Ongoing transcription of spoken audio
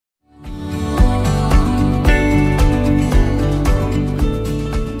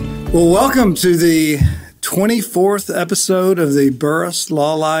Well, welcome to the 24th episode of the Burress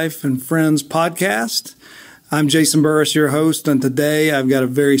Law Life and Friends podcast. I'm Jason Burress, your host, and today I've got a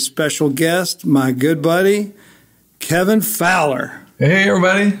very special guest, my good buddy, Kevin Fowler. Hey,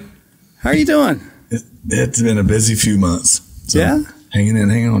 everybody. How are you doing? It's been a busy few months. So yeah? Hanging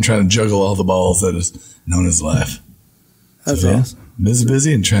on, trying to juggle all the balls that is known as life. That's awesome.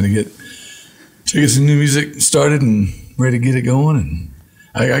 Busy and trying to get some new music started and ready to get it going. And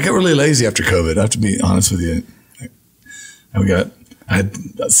I got really lazy after COVID. I have to be honest with you. I had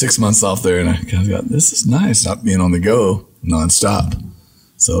about 6 months off there, and I kind of got, this is nice, not being on the go nonstop.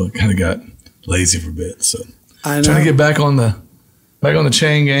 So I kind of got lazy for a bit. So trying to get back on the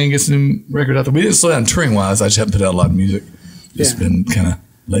chain gang, get some new record out there. We didn't slow down touring wise. I just haven't put out a lot of music. Just been kind of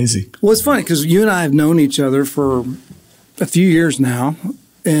lazy. Well, it's funny because you and I have known each other for a few years now,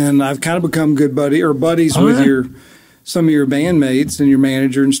 and I've kind of become buddies with some of your bandmates and your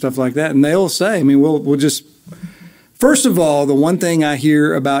manager and stuff like that. And they'll say, I mean, we'll just, first of all, the one thing I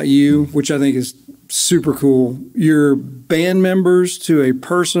hear about you, which I think is super cool, your band members to a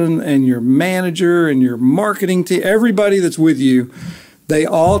person and your manager and your marketing team, everybody that's with you, they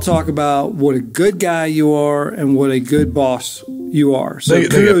all talk about what a good guy you are and what a good boss you are. So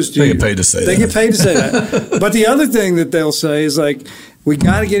kudos to you. They get paid to say that. They get paid to say that. But the other thing that they'll say is like, we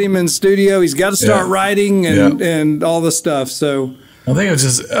got to get him in the studio. He's got to start writing and all the stuff. So I think I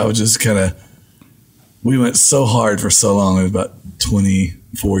was just kind of, we went so hard for so long. It was about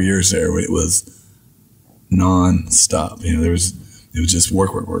 24 years there where it was nonstop. You know, it was just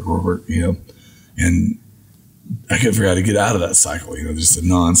work, you know, and I couldn't figure out how to get out of that cycle, you know, just a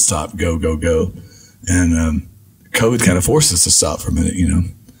nonstop go. And COVID kind of forced us to stop for a minute, you know.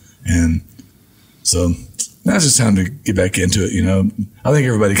 And so now it's just time to get back into it, you know. I think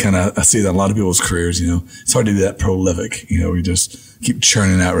everybody I see that in a lot of people's careers, you know. It's hard to be that prolific, you know. We just keep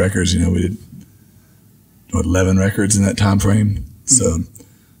churning out records, you know. We did, 11 records in that time frame. So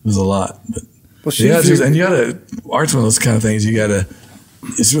it was a lot. But and you got to, art's one of those kind of things,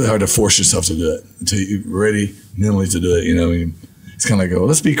 it's really hard to force yourself to do it until you're ready mentally to do it, you know. I mean, it's kind of like,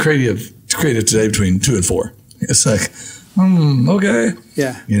 let's be creative today between 2 and 4. It's like, okay.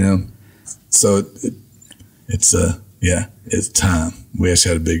 Yeah. You know, so it's time. We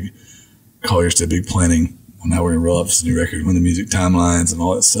actually had a big call yesterday, big planning on how we're going to roll up this new record, when the music timelines and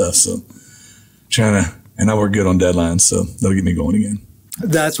all that stuff. So and now we're good on deadlines, so that'll get me going again.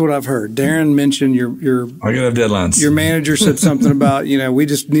 That's what I've heard. Darren mentioned your I gotta have deadlines. Your manager said something about, you know, we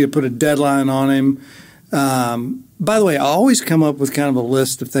just need to put a deadline on him. By the way, I always come up with kind of a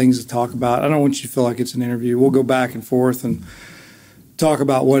list of things to talk about. I don't want you to feel like it's an interview. We'll go back and forth and talk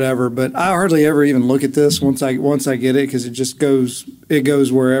about whatever, but I hardly ever even look at this once I get it, because it just goes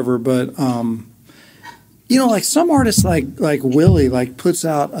wherever. But you know, like some artists like Willie puts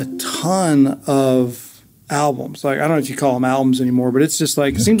out a ton of albums. Like, I don't know if you call them albums anymore, but it's just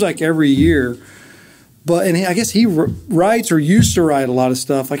like, it seems like every year. And I guess he writes or used to write a lot of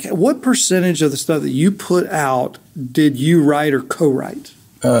stuff. Like, what percentage of the stuff that you put out did you write or co-write?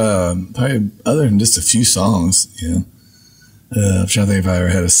 Probably other than just a few songs, you know. I'm trying to think if I ever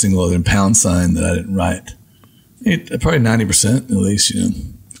had a single other than Pound Sign that I didn't write. Probably 90% at least, you know.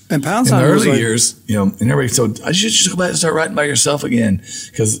 And Pound Sign in the early years, you know, and everybody said, I should just go back and start writing by yourself again,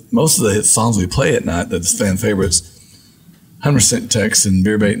 because most of the hit songs we play at night, that's fan favorites, 100% Text and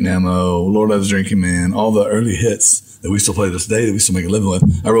Beer Bait and Ammo, Lord Loves Drinking Man, all the early hits that we still play to this day that we still make a living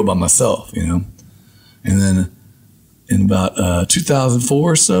with, I wrote by myself, you know. And then in about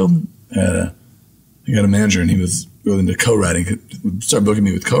 2004 or so, I got a manager, and he was really into co-writing. He started booking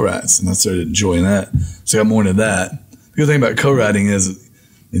me with co-writes, and I started enjoying that. So I got more into that. The good thing about co-writing is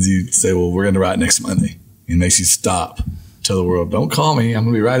you say, well, we're going to write next Monday. It makes you stop, tell the world, don't call me, I'm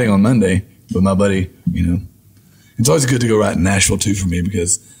going to be writing on Monday with my buddy, you know. It's always good to go write in Nashville, too, for me,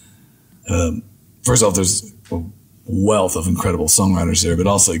 because first off, there's a wealth of incredible songwriters there, but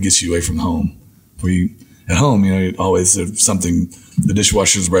also it gets you away from home. At home, you know, always there's something, the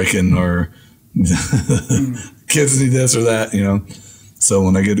dishwasher's breaking, or kids need this or that, you know. So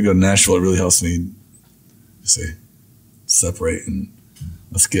when I get to go to Nashville, it really helps me separate and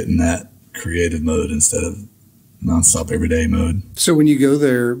let's get in that creative mode instead of nonstop everyday mode. So when you go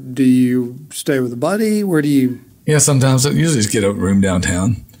there, do you stay with a buddy? Where do you? Yeah, sometimes. I usually just get a room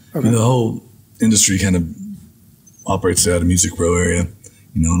downtown. Okay. You know, the whole industry kind of operates out of Music Row area,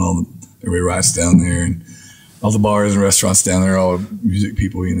 you know, and everybody writes down there, and all the bars and restaurants down there are all music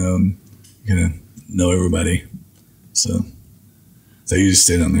people, you know, and you kind of know everybody. So you just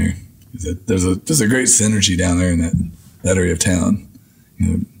stay down there. There's a great synergy down there in that area of town. You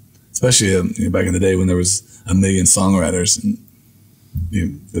know, especially back in the day when there was a million songwriters, and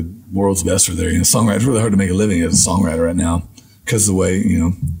the world's best are there. Songwriters, it's really hard to make a living as a songwriter right now because of the way,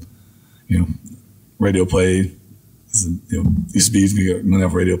 radio play used to be you don't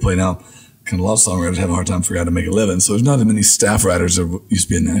have radio play now. Kind of a lot of songwriters have a hard time figuring out how to make a living. So there's not as many staff writers there used to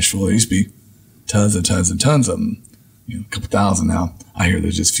be in Nashville. There used to be tons and tons and tons of them. A couple thousand now. I hear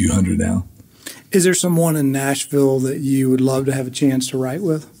there's just a few hundred now. Is there someone in Nashville that you would love to have a chance to write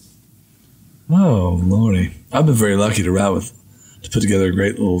with? Oh, Lordy. I've been very lucky to put together a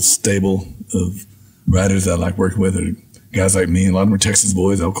great little stable of writers that I like working with, or guys like me. A lot of them are Texas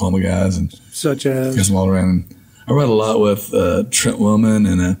boys, Oklahoma guys. And such as? Guys from all around. I write a lot with Trent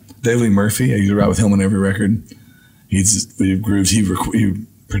Willman and Dave Lee Murphy. I used to write with him on every record. He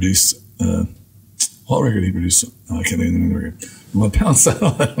produced, what record he produced? Oh, I can't think of the name of the record. One Pound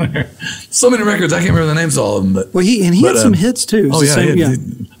Saddle. So many records, I can't remember the names of all of them. But he had some hits too. Oh yeah,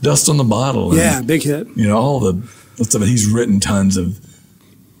 Dust on the Bottle. And, big hit. All the stuff. He's written hundreds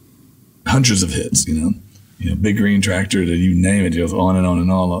of hits. Big Green Tractor, to you name it, goes on and on and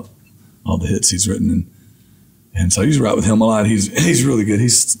on. All the hits he's written, and so I used to write with him a lot. He's really good.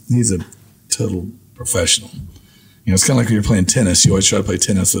 He's a total professional. It's kind of like when you're playing tennis. You always try to play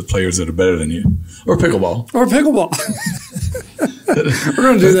tennis with players that are better than you, or pickleball. We're going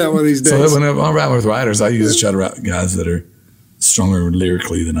to do that one of these days. So when I'm writing with writers, I usually try to write with guys that are stronger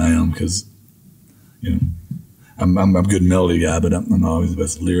lyrically than I am, because I'm a good melody guy, but I'm not always the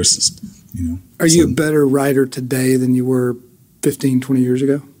best lyricist. Are you a better writer today than you were 15, 20 years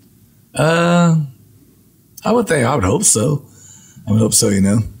ago? I would hope so.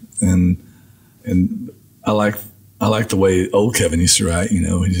 And I like the way old Kevin used to write. He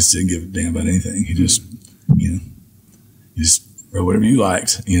just didn't give a damn about anything. He just wrote whatever you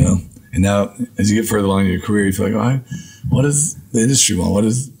liked. And now as you get further along in your career, you feel like, all right, what does the industry want? What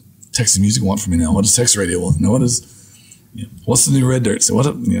does Texas music want from me now? What does Texas radio want? Now, what's the new Red Dirt? So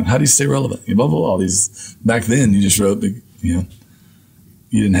how do you stay relevant? Blah, blah, blah, all these. Back then, you just wrote big. You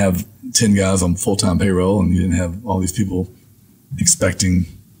didn't have 10 guys on full-time payroll, and you didn't have all these people expecting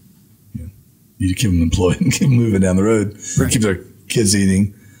you to keep them employed and keep them moving down the road, right. Keep their kids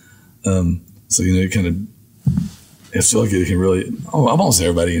eating. So you kind of. I feel like it can really. Almost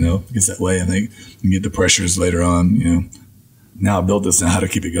everybody gets that way. I think you get the pressures later on. Now I built this, now how to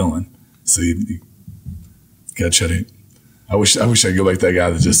keep it going. So you got to try to. I wish I could go back to that guy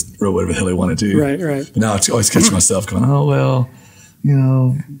that just wrote whatever the hell he wanted to. Right. But now I always catch myself going, oh well,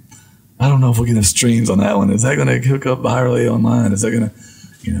 I don't know if we'll get enough streams on that one. Is that going to hook up virally online? Is that going to,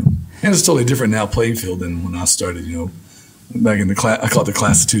 And it's totally different now playing field than when I started. Back in the class, I call it the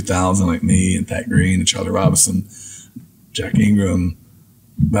class of 2000, like me and Pat Green and Charlie Robinson, Jack Ingram,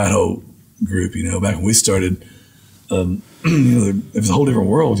 that whole group. Back when we started, it was a whole different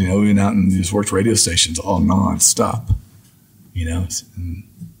world. We went out and just worked radio stations all nonstop. And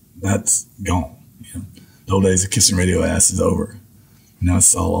that's gone. The old days of kissing radio ass is over. Now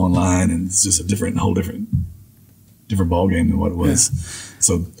it's all online, and it's just a whole different ball game than what it was. Yeah.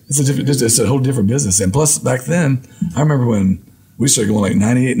 So it's a whole different business. And plus, back then, I remember when we started going like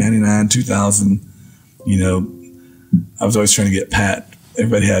 98, 99, 2000. I was always trying to get Pat.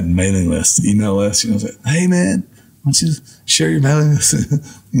 Everybody had mailing lists, email lists. I was like, hey man, why don't you share your mailing list?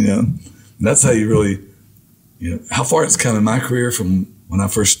 That's how you really. How far it's come in my career from when I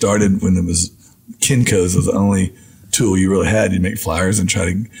first started, when it was Kinko's was the only tool you really had. You'd make flyers and try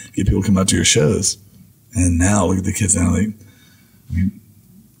to get people to come out to your shows. And now look at the kids now.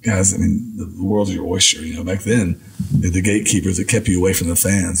 Guys, the world's your oyster. Back then, the gatekeepers that kept you away from the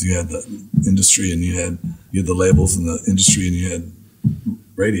fans. You had the industry, and you had the labels in the industry, and you had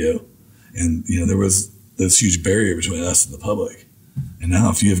radio. And there was this huge barrier between us and the public. And now,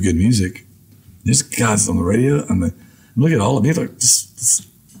 if you have good music, there's guys on the radio, and look at all of me. Like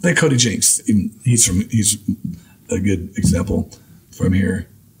think Cody Jinks. He's a good example from here.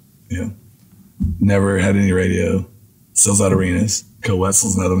 Never had any radio. Sells out arenas. Co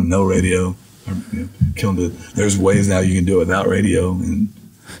Wetzel's another one, no radio. Killing it. There's ways now you can do it without radio.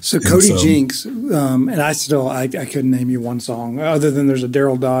 So Cody Jinks, and I couldn't name you one song other than there's a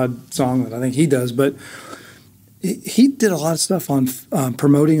Daryl Dodd song that I think he does, but. He did a lot of stuff on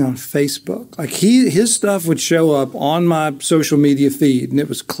promoting on Facebook. Like his stuff would show up on my social media feed, and it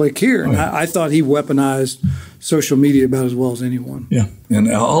was click here. And I thought he weaponized social media about as well as anyone. Yeah,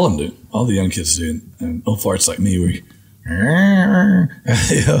 and all of them do. All the young kids do. And old farts like me,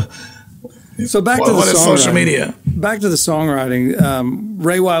 So back to the what is social media? Back to the songwriting.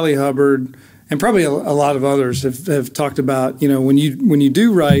 Ray Wiley Hubbard and probably a lot of others have talked about when you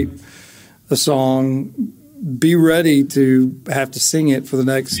do write a song. Be ready to have to sing it for the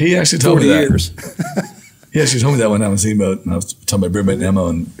next 40 years. Yeah, she told me that one time I was Steamboat, and I was talking about Beer Demo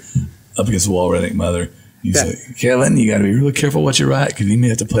and Up Against the Wall, Redneck Mother. He's like, Kevin, you got to be really careful what you write because you may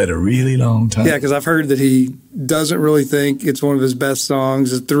have to play it a really long time. Yeah, because I've heard that he doesn't really think it's one of his best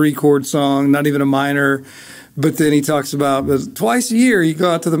songs. It's a 3-chord song, not even a minor. But then he talks about twice a year you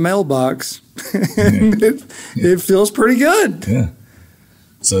go out to the mailbox. And it feels pretty good. Yeah.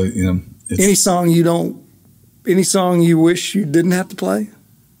 So, any song you wish you didn't have to play?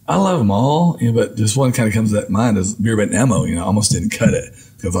 I love them all, but just one kind of comes to that mind is Beer Bait and Ammo. I almost didn't cut it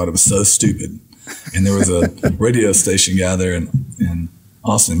because I thought it was so stupid. And there was a radio station guy there in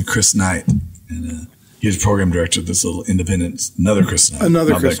Austin, Chris Knight, and he was program director of this little independent, another Chris Knight.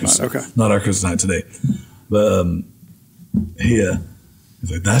 Another Chris Knight, okay. Not our Chris Knight today. But he's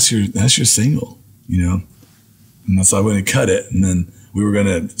like, that's your single, And so I went and cut it, and then we were going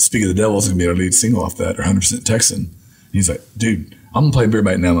to, Speak of the Devil was going to be our lead single off that, or 100% Texan. And he's like, dude, I'm going to play Beer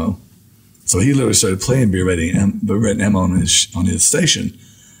Bait and Ammo. So he literally started playing Beer Bait and Ammo on his station.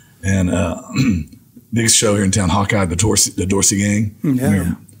 And big show here in town, Hawkeye, the Dorsey gang.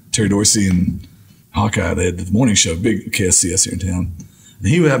 Yeah. Terry Dorsey and Hawkeye, they had the morning show, big KSCS here in town. And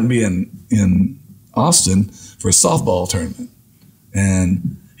he happened to be in Austin for a softball tournament.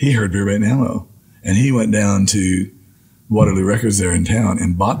 And he heard Beer Bait and Ammo. And he went down to Waterloo Records there in town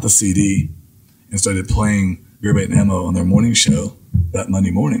and bought the CD and started playing Beer Bait and Ammo on their morning show that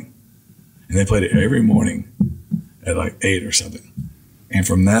Monday morning. And they played it every morning at like 8 or something. And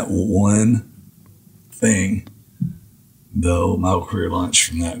from that one thing, though, my whole career launched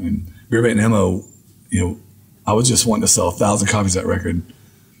from that. I mean, Beer Bait and Ammo, I was just wanting to sell 1,000 copies of that record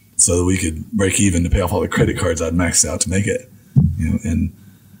so that we could break even to pay off all the credit cards I'd maxed out to make it. And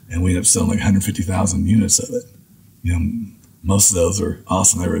we ended up selling like 150,000 units of it. Most of those were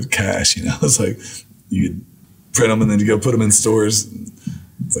awesome. They were cash. It's like you could print them and then you go put them in stores.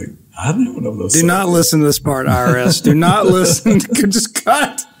 It's like, I don't even know those. Do not listen to this part, IRS. Do not listen. Just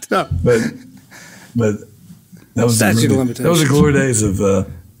cut. No. But that was statute of limitations. That was the glory days of that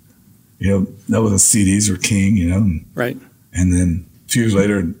was CDs were king, Right. And then a few years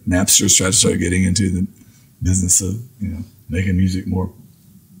later, Napster tried to start getting into the business of making music more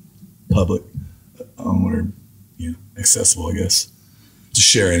public or accessible, I guess, just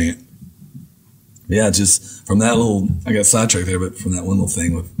sharing it. Yeah, just from that I got sidetracked there, but from that one little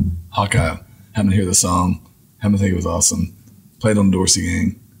thing with Hawkeye, happened to hear the song, happened to think it was awesome, played on the Dorsey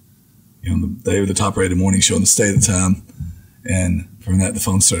gang. They were the top rated morning show in the state at the time. And from that, the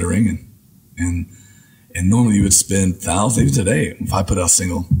phone started ringing. And normally you would spend thousands, even today, if I put out a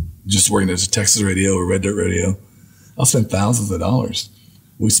single, just working at a Texas radio or Red Dirt radio, I'll spend thousands of dollars.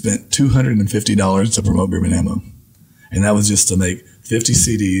 We spent $250 to promote Beer Bait and Ammo. And that was just to make 50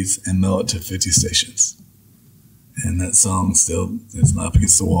 CDs and mail it to 50 stations. And that song still is up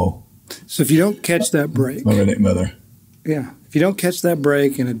against the wall. So if you don't catch that break. My Redneck Mother. Yeah. If you don't catch that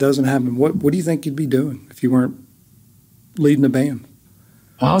break and it doesn't happen, what do you think you'd be doing if you weren't leading a band?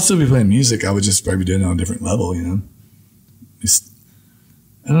 I'll still be playing music. I would just probably be doing it on a different level, Just,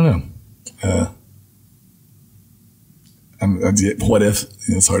 I don't know. What if?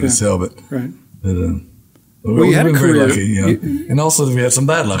 It's hard to tell, but right. We've had been a very career. lucky, and also we had some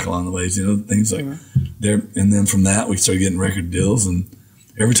bad luck along the way. Things like there. And then from that, we started getting record deals, and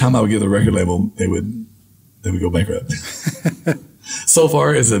every time I would get the record label, they would go bankrupt. So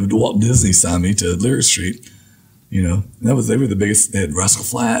far as Walt Disney signed me to Lyric Street, they were the biggest. They had Rascal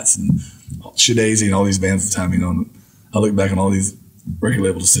Flatts and Shadazy and all these bands at the time. I look back on all these record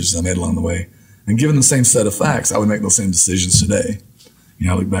label decisions I made along the way, and given the same set of facts, I would make those same decisions today.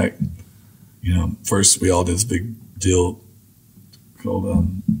 I look back. First we all did this big deal called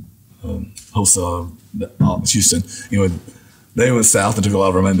Wholesale Houston. They went south and took a lot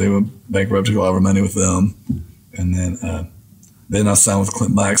of our money. They went bankrupt, took a lot of our money with them, and then I signed with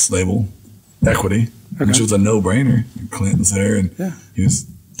Clint Black's label, Equity, which was a no-brainer. Clint was there, and he was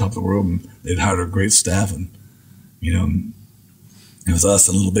top of the world, and they'd hired a great staff, and it was us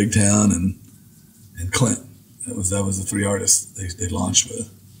in a little big town, and Clint. That was the three artists they launched with.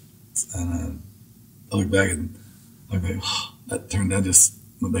 And I look back and that just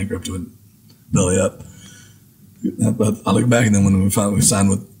went bankrupt to belly up. But I look back and then when we finally signed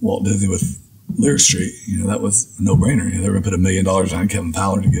with Walt Disney with Lyric Street, that was a no-brainer. They were going to put $1 million on Kevin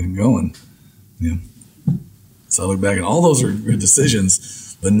Fowler to get him going. So I look back and all those are good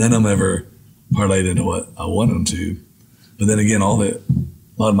decisions, but none of them ever parlayed into what I wanted them to. But then again, a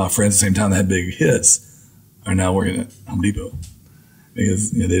lot of my friends at the same time that had big hits are now working at Home Depot.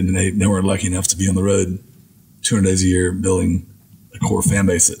 Because they weren't lucky enough to be on the road 200 days a year building a core fan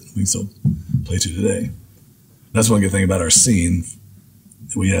base that we still play to today. That's one good thing about our scene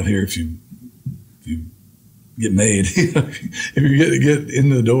that we have here. If you get made. If you get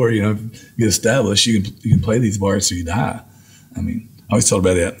into the door, get established, you can play these bars till you die. I mean, I always told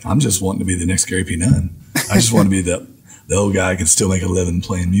everybody that I'm just wanting to be the next Gary P. Nunn. I just want to be the old guy who can still make a living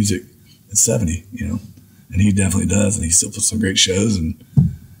playing music at 70, and he definitely does, and he still puts some great shows, and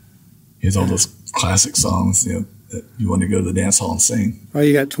he has all those classic songs, that you want to go to the dance hall and sing. Well,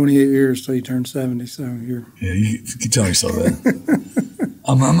 you got 28 years till you turn 70, so you're... Yeah, you can tell yourself that.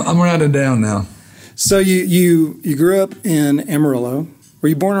 I'm rounding down now. So you grew up in Amarillo. Were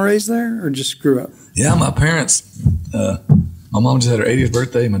you born and raised there, or just grew up? Yeah, my parents, my mom just had her 80th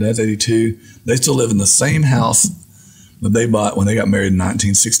birthday, my dad's 82. They still live in the same house that they bought when they got married in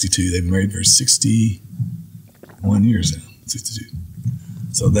 1962. They've been married for 61 years now, 62.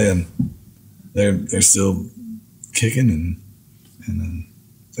 So then they're still kicking, and then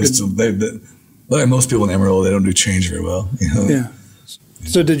they're still like most people in Amarillo, they don't do change very well. Yeah.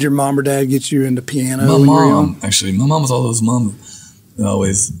 So did your mom or dad get you into piano? My mom was all those moms that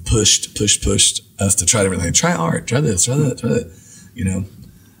always pushed us to try different things. Try art, try this, try that,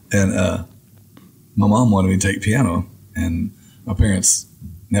 And my mom wanted me to take piano, and my parents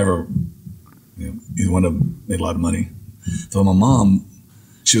never, either one of them made a lot of money. So my mom,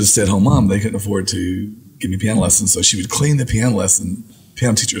 she was a stay-at-home mom. They couldn't afford to give me piano lessons, so she would clean the piano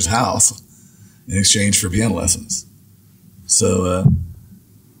teacher's house in exchange for piano lessons. So,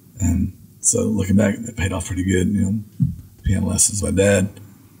 so looking back, it paid off pretty good, piano lessons. My dad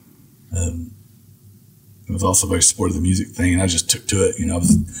was also very supportive of the music thing, and I just took to it.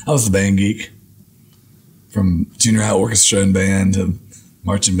 I was the band geek, from junior high orchestra and band to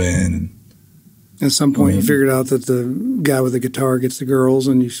marching band. And at some point, you figured out that the guy with the guitar gets the girls,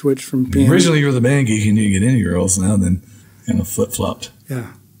 and you switched from piano. Originally, you were the band geek, and you didn't get any girls. Now then, kind of flip-flopped.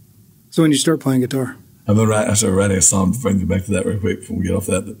 Yeah. So when did you start playing guitar? I started writing a song. Bring me back to that real quick before we get off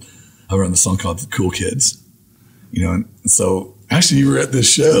that. But I wrote a song called "The Cool Kids." And so actually, you were at this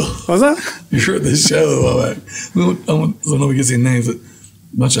show. Was that? You were at this show a while back. I don't know if we get any names, but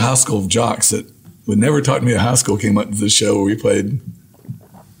a bunch of high school jocks that would never talk to me at high school came up to this show where we played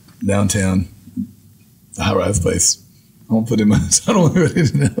downtown, the high-rise place. I won't put in my. I don't want anybody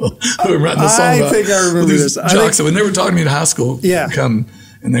to know who I'm writing the song about. I think I remember this. Jocks that would never talk to me at high school. Yeah. Come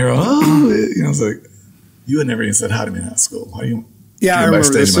and they were, I was like, you had never even said hi to me in high school. How do you? Yeah, I remember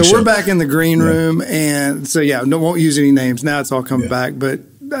this. So we're back in the green room, and so won't use any names. Now it's all coming back. But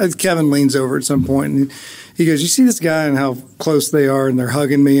Kevin leans over at some point, and he goes, "You see this guy and how close they are, and they're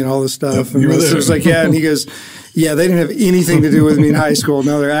hugging me and all this stuff." And it was like, yeah, and he goes, "Yeah, they didn't have anything to do with me in high school.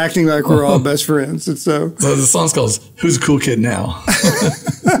 Now they're acting like we're all best friends." And so the song's called "Who's a Cool Kid Now?"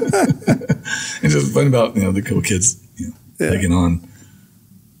 It's just funny about the cool kids taking on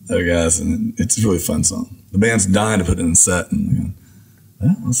other guys, and it's a really fun song. The band's dying to put it in the set, and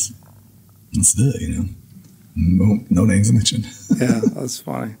let's do it. No names mentioned. Yeah, that's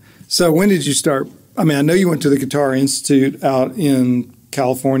funny. So when did you start? I mean, I know you went to the Guitar Institute out in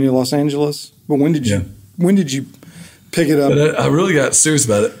California, Los Angeles, but when did you pick it up? But I really got serious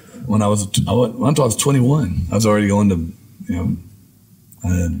about it when I was 21. I was already going to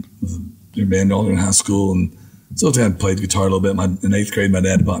I was a band all in high school, and still I played guitar a little bit. In 8th grade, my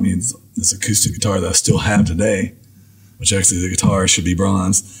dad bought me this acoustic guitar that I still have today, which actually the guitar should be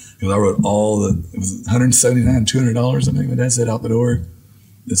bronze, because I wrote it was $179, $200, I think my dad said out the door,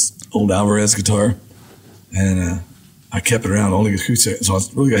 this old Alvarez guitar. And I kept it around, only acoustic. So I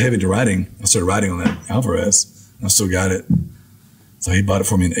really got heavy into writing. I started writing on that Alvarez, and I still got it. So he bought it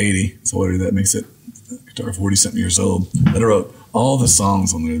for me in 80. So whatever that makes it, guitar 40-something years old. But I wrote all the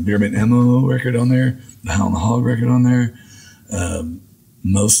songs on there. The Beer Bait Ammo record on there, the Hound the Hog record on there,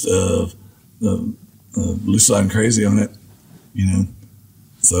 most of the Loose Slide and Crazy on it,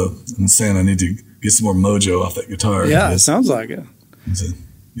 So I'm saying I need to get some more mojo off that guitar. Yeah, it sounds like it. So,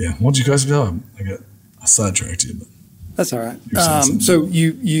 yeah, why don't you guys know? I sidetracked you, but that's all right. So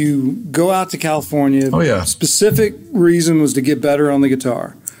you go out to California. Oh yeah. Specific reason was to get better on the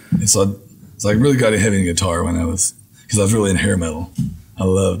guitar. So I really got heavy in guitar because I was really in hair metal. I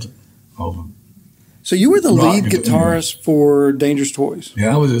loved all of them. So you were the lead guitarist for Dangerous Toys.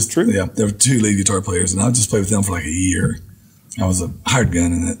 Yeah, I was just true. Yeah, there were 2 lead guitar players, and I just played with them for like a year. I was a hired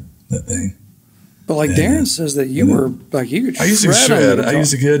gun in that thing. But Darren says that you were you could shred. I used to shred. I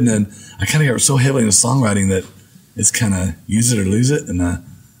used to get, and then I kind of got so heavily into songwriting that it's kind of use it or lose it, and I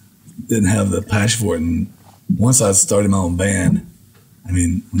didn't have the passion for it. And once I started my own band, I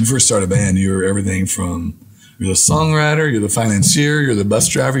mean, when you first start a band, you're everything from you're the songwriter, you're the financier, you're the bus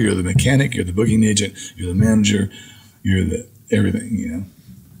driver, you're the mechanic, you're the booking agent, you're the manager, you're the everything.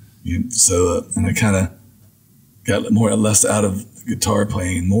 So and I kind of got more or less out of guitar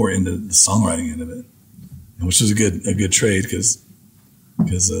playing, more into the songwriting end of it. which is a good trade because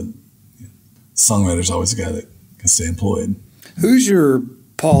songwriter's always a guy that can stay employed. Who's your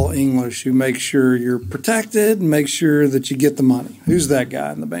Paul English who makes sure you're protected and makes sure that you get the money? Who's that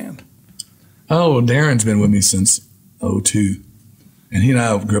guy in the band? Oh, Darren's been with me since '02, and he and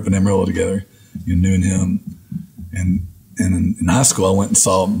I grew up in Amarillo together. Knew him, and in high school I went and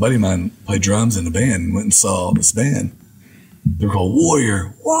saw a buddy of mine play drums in a band. And went and saw this band. They were called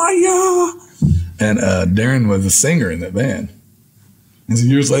Warrior, and Darren was the singer in that band. And so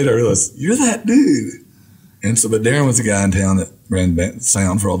years later I realized, you're that dude. And so, but Darren was the guy in town that ran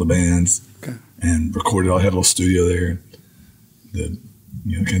sound for all the bands and recorded. I had a little studio there, kind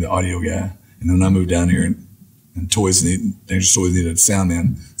of the audio guy. And then I moved down here and Dangerous Toys needed a sound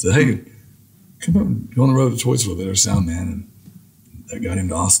man. Said, hey, come up and go on the road to Toys for a little bit, or sound man. And that got him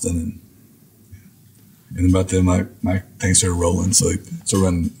to Austin. And about then my things started rolling. So he started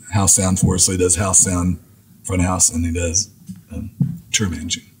running house sound for us. So he does house sound, front of house, and he does tour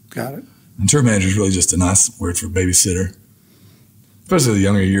managing. Got it. And tour manager is really just a nice word for babysitter, especially the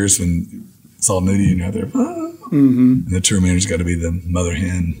younger years when it's all nudie and you're out there. And the tour manager's got to be the mother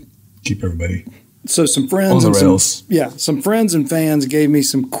hen, keep everybody so some friends on the rails. Some friends and fans gave me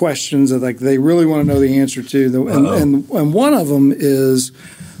some questions that they really want to know the answer to. And one of them is,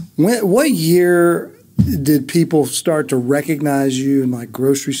 what year did people start to recognize you in like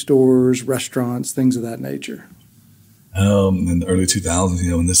grocery stores, restaurants, things of that nature? In the early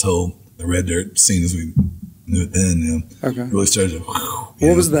 2000s, when this whole the red dirt scene as we knew it then, really started to.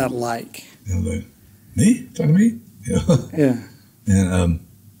 What was that like? Me? Talking to me? Yeah. And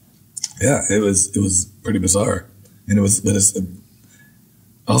it was pretty bizarre, and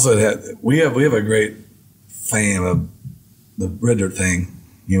we have a great fame of the red dirt thing.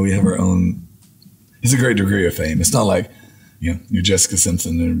 We have our own. It's a great degree of fame. It's not like you're Jessica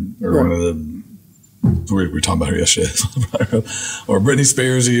Simpson or one of the. We were talking about her yesterday, or Britney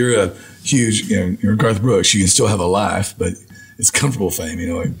Spears, or you're a huge, you're Garth Brooks. You can still have a life, but it's comfortable fame.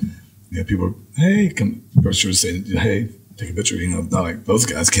 People, hey, come, grocery store saying, hey, take a picture. Not like those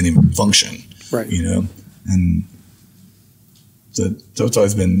guys can't even function, right? And so it's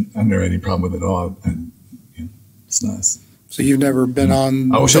always been. I've never had any problem with it at all, and it's nice. So you've never been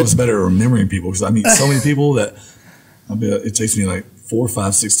on. I wish I was better at remembering people because I meet so many people that it takes me like 4,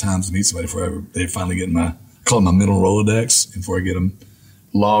 5, 6 times to meet somebody before they finally get I call it my mental Rolodex, before I get them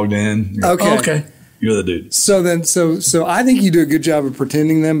logged in. Okay. You're the dude. So I think you do a good job of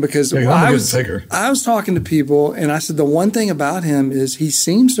pretending them because I was talking to people and I said the one thing about him is he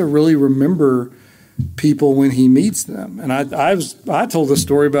seems to really remember people when he meets them. And I told the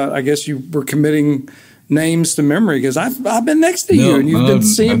story about, I guess you were committing names to memory because I've been next to you and you've been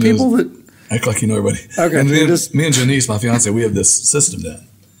seeing people that. Act like you know everybody. Okay. And me and Janice, my fiance, we have this system down.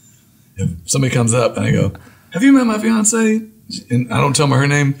 If somebody comes up and I go, have you met my fiance? And I don't tell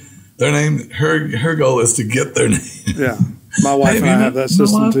them their name, her goal is to get their name. Yeah. My wife and I have that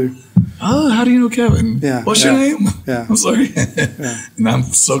system too. Oh, how do you know Kevin? Yeah. What's your name? Yeah. I'm sorry. Yeah. And I'm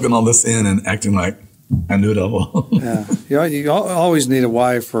soaking all this in and acting like I knew it all. Yeah. You always need a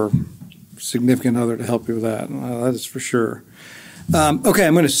wife or significant other to help you with that. That is for sure. Okay,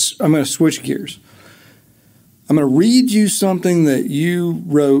 I'm going to switch gears. I'm going to read you something that you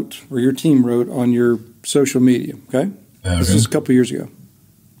wrote or your team wrote on your social media. Okay, This was a couple of years ago.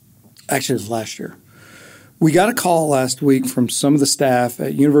 Actually, it was last year. We got a call last week from some of the staff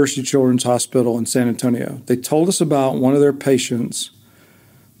at University Children's Hospital in San Antonio. They told us about one of their patients,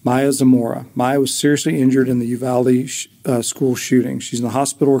 Maya Zamora. Maya was seriously injured in the Uvalde school shooting. She's in the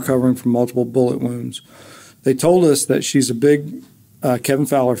hospital recovering from multiple bullet wounds. They told us that she's a big Kevin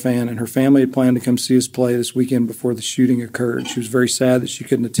Fowler fan, and her family had planned to come see us play this weekend before the shooting occurred. She was very sad that she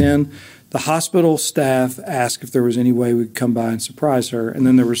couldn't attend. The hospital staff asked if there was any way we could come by and surprise her, and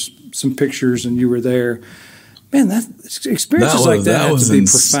then there was some pictures, and you were there. Man, experiences like that have to be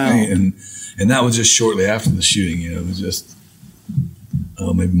profound. And that was just shortly after the shooting. It was just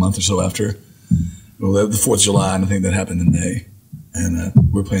maybe a month or so after. Well, the 4th of July, and I think that happened in May. And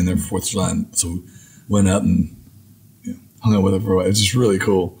we were playing there for 4th of July, and so we went up and hung out with her for a while. It was just really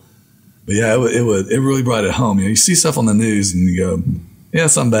cool. But yeah, it really brought it home. You see stuff on the news and you go, yeah,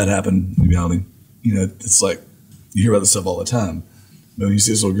 something bad happened in reality. It's like you hear about this stuff all the time. But when you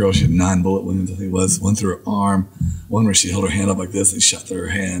see this little girl, she had 9 bullet wounds, I think it was. One through her arm, one where she held her hand up like this and shot through her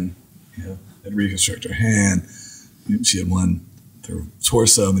hand. Had reconstruct her hand. She had one through her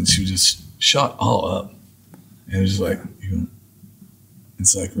torso, and she was just shot all up. And it was just like,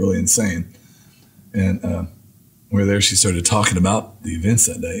 it's like really insane. And we were there, she started talking about the events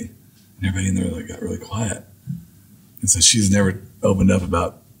that day, and everybody in there got really quiet. And so she's never opened up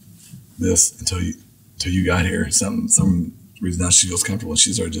about this until till you got here. Some reason now she feels comfortable, and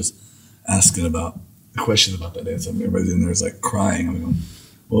she started just asking about the questions about that dance. Everybody in there is like crying. I'm going,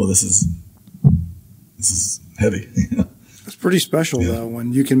 "Whoa, this is heavy." It's pretty special though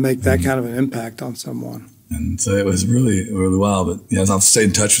when you can make that kind of an impact on someone. And so it was really, really wild. But yeah, I've stayed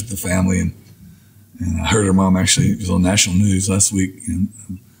in touch with the family, and I heard her mom actually was on national news last week and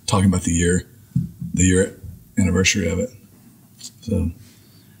talking about the year anniversary of it. So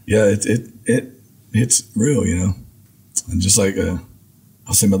yeah, it's real, And just like I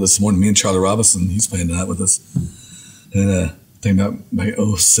was thinking about this morning, me and Charlie Robinson, he's playing tonight with us, and thinking about like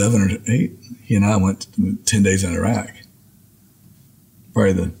 07 or 08, he and I went 10 days in Iraq.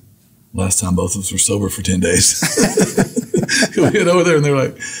 Probably the last time both of us were sober for 10 days. We went over there and they were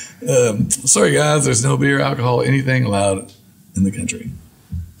like, sorry guys, there's no beer, alcohol, anything allowed in the country.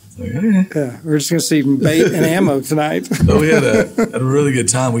 It's like, okay. Yeah, we're just going to see bait and ammo tonight. But we had a really good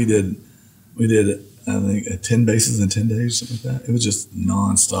time. We did I think 10 bases in 10 days, something like that. It was just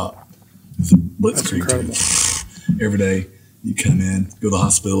nonstop. It was a blitzkrieg. Every day you come in, go to the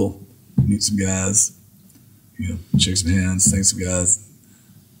hospital, meet some guys, shake some hands, thank some guys,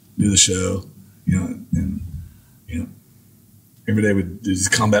 do the show, and every day we do these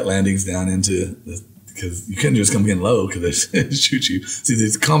combat landings down into because you couldn't just come in low because they shoot you. See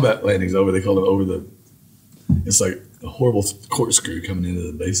these combat landings they call them it's like a horrible corkscrew coming into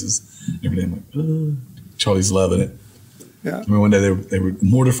the bases. Every day I'm like, Charlie's loving it. Yeah. I remember one day they were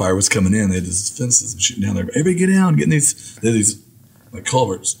mortar fire was coming in. They had these fences shooting down there. Everybody get down, getting these like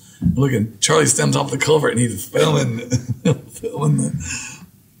culverts. Looking, Charlie stems off the culvert and he's filming the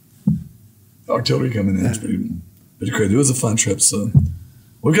artillery coming in. It's pretty crazy. It was a fun trip. So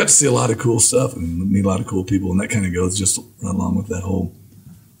we got to see a lot of cool stuff and meet a lot of cool people, and that kind of goes just right along with that whole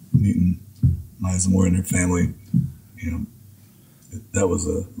meeting Maya Zamora and her family. That was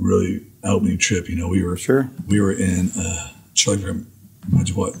a really eye-opening trip. We were in Charlie. I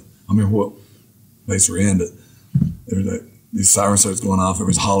remember what place we're in, but there was like these siren starts going off.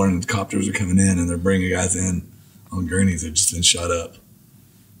 Everyone's hollering, and copters are coming in, and they're bringing guys in on gurneys. They've just been shot up.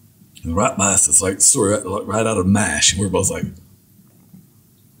 And right by us, it's like the story right out of MASH. And we're both like,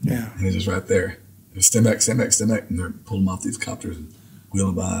 yeah. And it's just right there. They stand back. And they're pulling them off these copters and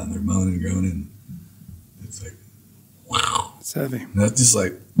wheeling by, and they're moaning and groaning. It's like, wow. It's heavy. And that's just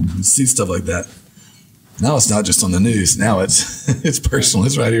like, you see stuff like that. Now it's not just on the news. Now it's personal.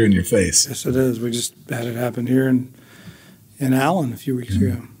 It's right here in your face. Yes, it is. We just had it happen here in Allen a few weeks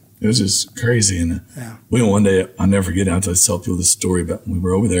ago. It was just crazy. And we went one day, I'll never forget it. I'll tell people this story about when we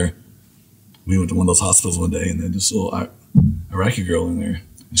were over there. We went to one of those hospitals one day, and there was this little Iraqi girl in there.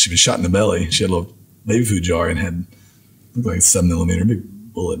 And she'd been shot in the belly. She had a little baby food jar and looked like a 7mm,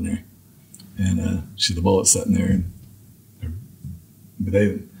 big bullet in there. And she had the bullet sitting there. But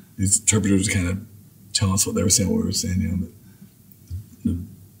these interpreters kind of telling us what they were saying, what we were saying. But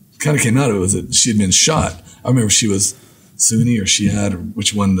it kind of came out of it was that she had been shot. I remember she was Sunni or Shiite, or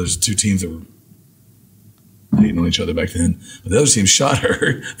which one. There's two teams that were hating on each other back then. But the other team shot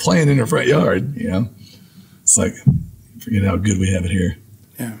her playing in her front yard. It's like, forget how good we have it here.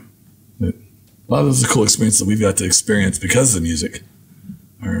 Yeah. But a lot of those are cool experiences that we've got to experience because of the music.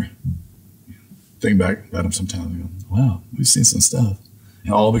 Or think back about them sometimes and go, wow, we've seen some stuff.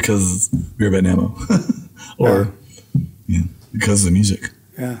 And all because we were about ammo. Or because of the music.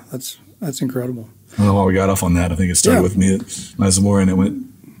 Yeah, that's incredible. I don't know why we got off on that. I think it started with me at Maya Zamora, and it went.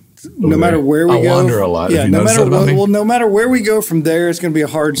 No matter where we go, I wander a lot. Yeah, no matter where we go from there, it's going to be a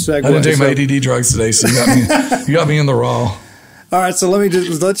hard segue. I didn't take my ADD drugs today, so you got me in the raw. All right, so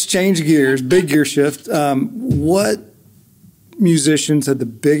let's change gears. Big gear shift. What musicians had the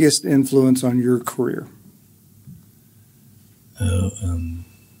biggest influence on your career?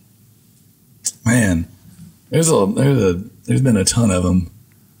 Man, there's been a ton of them,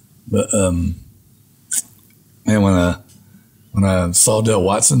 but man, when I saw Del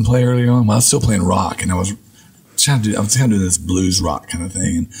Watson play early on, I was still playing rock, and I was kind of doing this blues rock kind of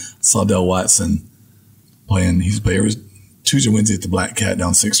thing, and saw Del Watson playing. He's playing every Tuesday, Wednesday at the Black Cat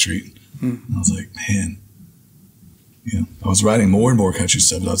down 6th Street. And I was like, man, I was writing more and more country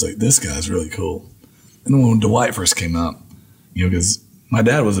stuff, but I was like, this guy's really cool. And then when Dwight first came out, because my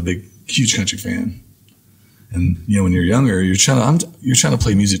dad was a huge country fan, and when you're younger, you're trying to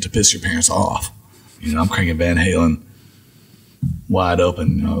play music to piss your parents off. I'm cranking Van Halen wide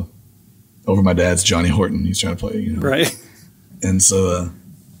open, over my dad's Johnny Horton. He's trying to play, Right. And so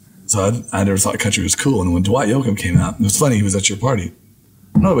I never thought country was cool. And when Dwight Yoakam came out, it was funny. He was at your party.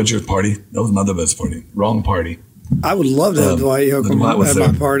 I don't know about your party. That was my other best party. Wrong party. I would love to have Dwight Yoakam at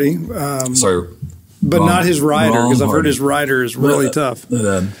my party. Sorry. But not his rider, because I've heard his rider is really tough.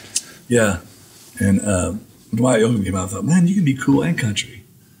 Yeah. And Dwight Yoakam came out and thought, man, you can be cool and country.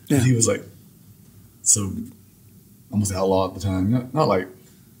 Yeah. And he was like, so almost outlaw at the time. Not like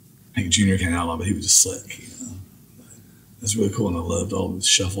Hank Jr. kind of outlaw, but he was just slick. You know? That's really cool, and I loved all the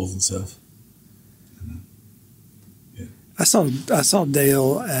shuffles and stuff. Yeah. I saw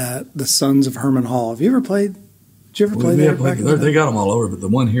Dale at the Sons of Herman Hall. Have you ever played? Did you ever play there? They got them all over, but the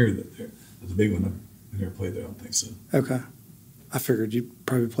one here, the big one, I've never played there. I don't think so. Okay. I figured you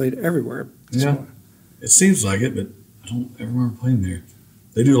probably played everywhere. Yeah. It seems like it, but I don't ever remember playing there.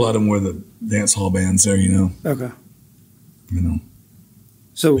 They do a lot of more of the dance hall bands there, you know. Okay. You know.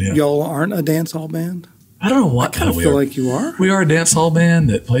 So y'all aren't a dance hall band? I don't know what. I kind of feel like you are. We are a dance hall band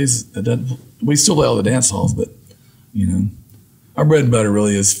that plays. We still play all the dance halls, but you know, our bread and butter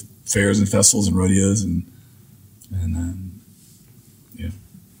really is fairs and festivals and rodeos and yeah.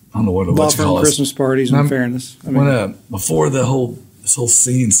 I don't know what you call it. Christmas parties. In fairness, I mean, when before this whole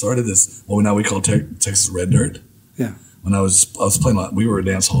scene started, what now we call Texas Red Dirt. Yeah. When I was playing a lot, we were a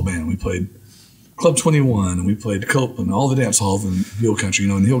dance hall band. We played Club 21, and we played Copeland, all the dance halls in Hill Country.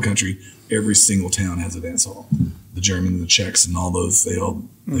 You know, in Hill Country, every single town has a dance hall. The Germans, the Czechs, and all those, they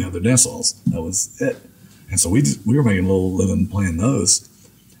have their dance halls. That was it. And so we were making a little living playing those.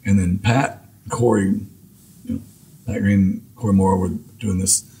 And then Pat, Corey, Pat Green, Corey Moore were doing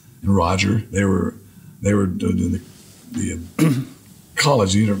this, and Roger, they were doing the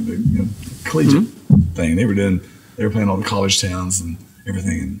college, collegiate thing. They were playing all the college towns and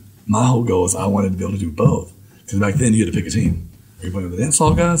everything. And my whole goal is I wanted to be able to do both. Because back then you had to pick a team. Are you playing with the dance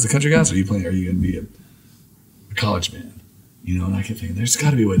hall guys, the country guys, or are you going to be a college band? You know, and I kept thinking, there's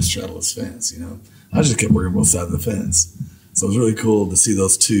got to be a way to straddle this fence, you know. I just kept working both sides of the fence. So it was really cool to see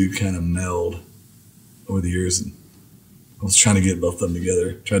those two kind of meld over the years. And I was trying to get both of them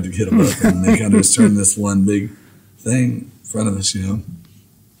together, tried to hit them both, and they kind of just turned this one big thing in front of us, you know.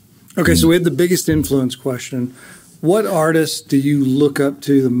 Okay, so we had the biggest influence question. What artist do you look up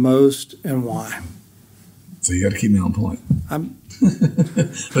to the most and why? So you got to keep me on point.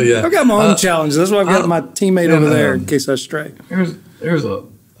 But yeah, I've got my own challenge. That's why I've got my teammate over there in case I stray. There's a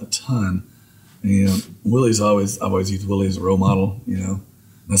ton. And, you know, I've always used Willie as a role model. You know, and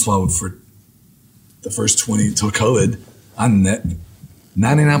that's why for the first 20 till COVID,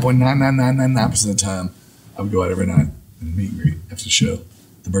 99.99999% of the time, I would go out every night and meet and greet after the show,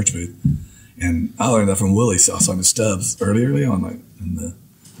 the Birch Booth. And I learned that from Willie. So I saw him at Stubbs early on, like in the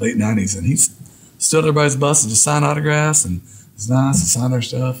late 90s. And he stood at everybody's bus and just signed autographs. And it was nice and signed our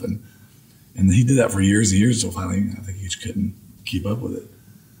stuff. And he did that for years and years until finally, I think he just couldn't keep up with it.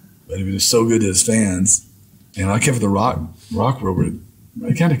 But he was just so good to his fans. And I kept with the rock world where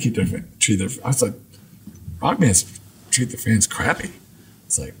they kind of I was like, rock bands treat their fans crappy.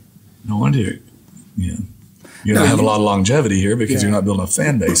 It's like, no wonder you don't have a lot of longevity here because you're not building a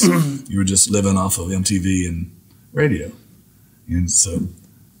fan base. You were just living off of MTV and radio. And so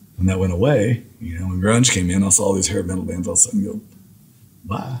when that went away, you know, when grunge came in, I saw all these hair metal bands all of a sudden go,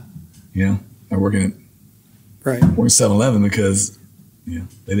 bye. You know, I'm working at 7-Eleven because, you know,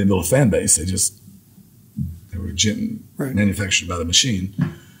 they didn't build a fan base. They were manufactured by the machine.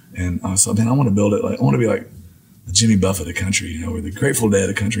 And I was like, man, I want to build it. I want to be like the Jimmy Buffett of country, you know, or the Grateful Dead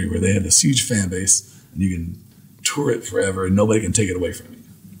of country, where they have this huge fan base and you can tour it forever and nobody can take it away from you.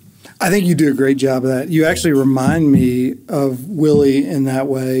 I think you do a great job of that. You actually remind me of Willie in that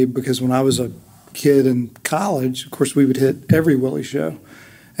way because when I was a kid in college, of course, we would hit every Willie show.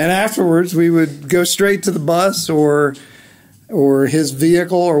 And afterwards, we would go straight to the bus or his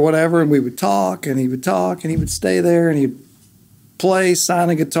vehicle or whatever, and we would talk, and he would stay there, and he'd play, sign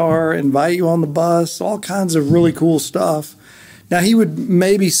a guitar, invite you on the bus, all kinds of really cool stuff. Now, he would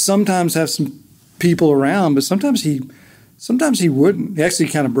maybe sometimes have some people around, but sometimes he wouldn't. He actually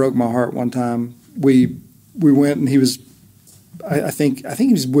kind of broke my heart one time. We went, and he was, I think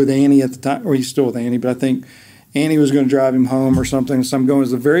he was with Annie at the time, or he's still with Annie, but I think Annie was going to drive him home or something. So I'm going,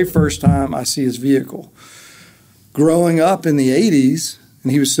 it's the very first time I see his vehicle. Growing up in the 80s,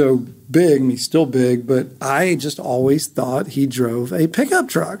 and he was so big, he's still big, but I just always thought he drove a pickup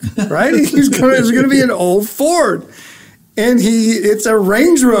truck, right? It was going to be an old Ford. And it's a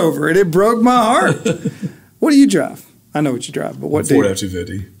Range Rover, and it broke my heart. What do you drive? I know what you drive, but what do you? Ford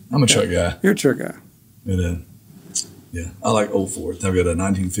F-250. I'm a truck guy. You're a truck guy. And, I like old Fords. I've got a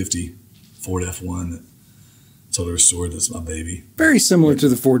 1950 Ford F1 that totally restored. That's my baby. Very similar to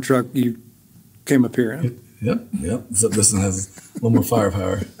the Ford truck you came up here in. Yep. Except this one has a little more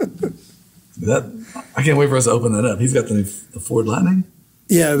firepower. I can't wait for us to open that up. He's got the Ford Lightning.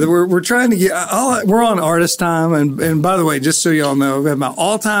 Yeah, we're trying to get. We're on artist time, and by the way, just so y'all know, I've got my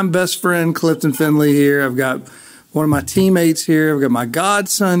all-time best friend Clifton Finley here. I've got one of my teammates here. I've got my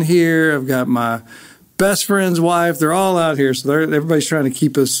godson here. I've got my best friend's wife. They're all out here. So everybody's trying to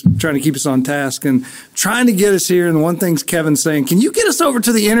keep us on task and trying to get us here. And one thing's Kevin's saying, can you get us over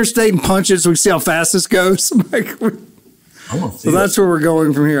to the interstate and punch it so we see how fast this goes? I'm like, so that's where we're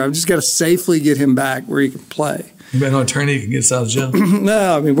going from here. I've just got to safely get him back where he can play. You got no attorney who can get us out of jail?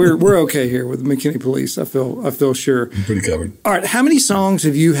 No, I mean, we're okay here with the McKinney Police. I feel sure. I'm pretty covered. All right. How many songs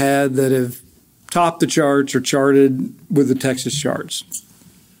have you had that have topped the charts or charted with the Texas charts?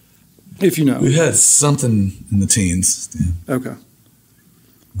 If you know. We had something in the teens. Yeah. Okay.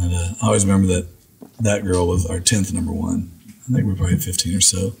 But I always remember that girl was our 10th number one. I think we're probably 15 or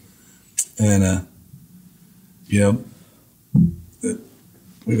so. And,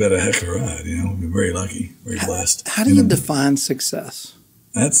 we've had a heck of a ride, We've been very lucky, very blessed. How do you define success?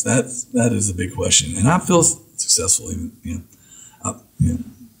 That is a big question. And I feel successful even, a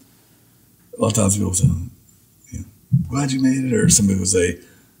lot of times people say, glad you made it. Or somebody will say,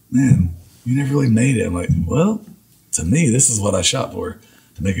 man, you never really made it. I'm like, well, to me, this is what I shot for,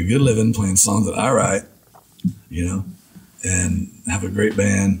 to make a good living playing songs that I write, and have a great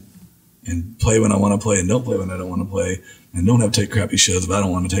band and play when I want to play and don't play when I don't want to play and don't have to take crappy shows if I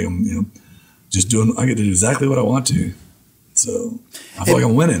don't want to take them, I get to do exactly what I want to. So I feel like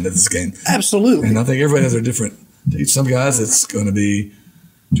I'm winning at this game. Absolutely. And I think everybody has their different, some guys it's going to be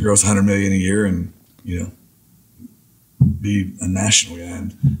to gross $100 million a year and, be a national guy.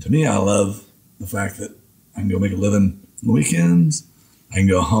 And to me, I love the fact that I can go make a living on the weekends. I can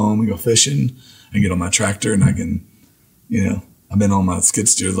go home and go fishing. I can get on my tractor and I can, I've been on my skid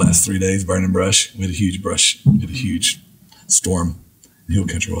steer the last 3 days burning brush. We had a huge storm in Hill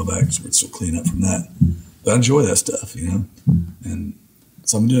Country a while back, so we're still cleaning up from that. But I enjoy that stuff, And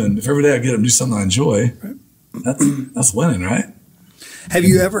so I'm doing, if every day I get up and do something I enjoy, that's winning, right? Have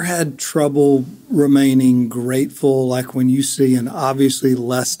you ever had trouble remaining grateful, like when you see an obviously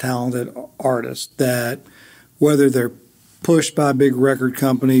less talented artist that whether they're pushed by a big record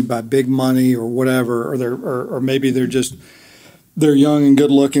company, by big money or whatever, or maybe they're young and good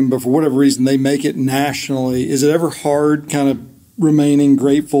looking, but for whatever reason they make it nationally. Is it ever hard kind of remaining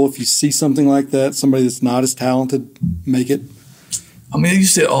grateful if you see something like that, somebody that's not as talented make it? I mean, you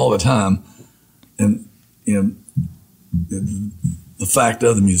see it all the time. And, the fact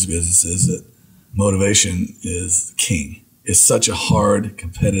of the music business is that motivation is king. It's such a hard,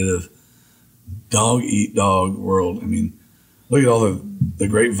 competitive, dog-eat-dog world. I mean, look at all the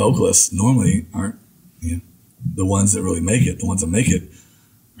great vocalists normally aren't the ones that really make it. The ones that make it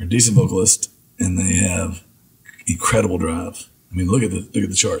are decent vocalists, and they have incredible drive. I mean, look at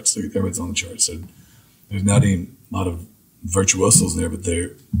the charts. Look at everybody's on the charts. So there's not even a lot of virtuosos there, but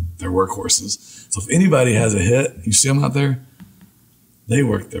they're workhorses. So if anybody has a hit, you see them out there, they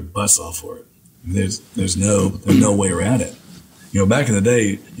work their butts off for it. I mean, there's no way around it. Back in the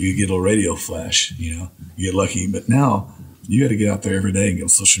day, you could get a little radio flash. You get lucky, but now you got to get out there every day and get on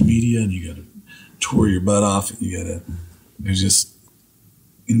social media, and you got to tour your butt off. There's just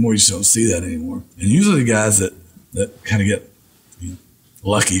anymore. You just don't see that anymore. And usually the guys that kind of get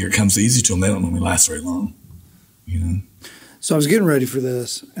lucky or it comes easy to them, they don't normally last very long. So I was getting ready for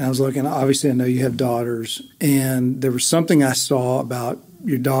this, and I was looking. Obviously, I know you have daughters, and there was something I saw about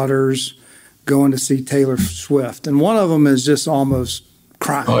your daughters going to see Taylor Swift, and one of them is just almost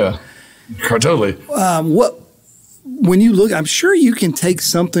crying. Oh yeah, totally. When you look, I'm sure you can take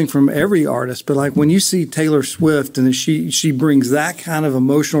something from every artist, but like when you see Taylor Swift and she brings that kind of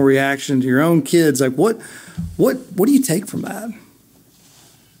emotional reaction to your own kids, like what do you take from that?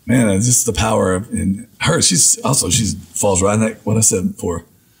 Man, it's just the power in her. She falls right in that, what I said before.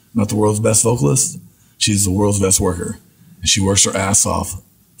 Not the world's best vocalist. She's the world's best worker. And she works her ass off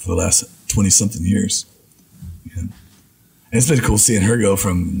for the last 20-something years. And it's been cool seeing her go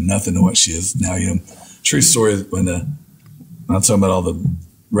from nothing to what she is now. True story, when I'm talking about all the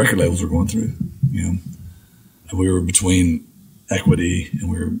record labels we're going through. We were between Equity and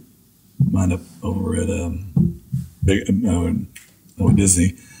we were lined up over at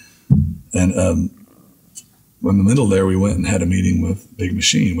Disney. And in the middle there, we went and had a meeting with Big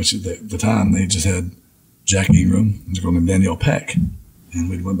Machine, which at the time they just had Jack Ingram and a girl named Danielle Peck. And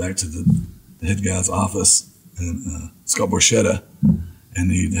we went back to the head guy's office, and Scott Borchetta,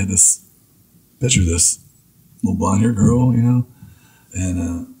 and he had this picture of this little blonde hair girl, and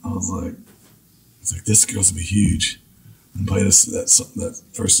I was like, this girl's gonna be huge. And play that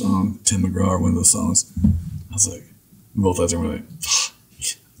first song, Tim McGraw, one of those songs. I was like, we both out there were like,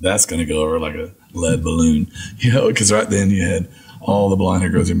 that's going to go over like a lead balloon, because right then you had all the blonde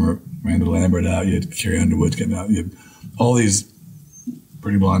hair girls, Miranda Lambert out, you had Carrie Underwood come out, you had all these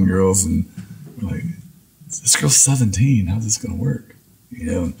pretty blonde girls, and we're like, this girl's 17. How's this going to work? You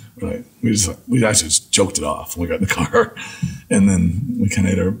know, and we actually just joked it off when we got in the car, and then we kind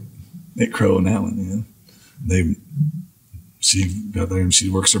of ate crow on that one. You know, she got there and she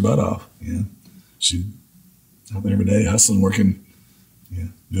works her butt off. You know, she out there every day hustling, working,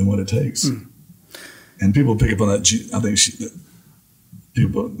 doing what it takes. And people pick up on that. I think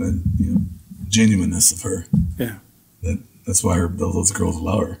genuineness of her. Yeah, that's why those girls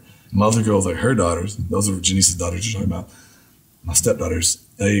love her. And my other girls, like her daughters, those are Janice's daughters you're talking about. My stepdaughters,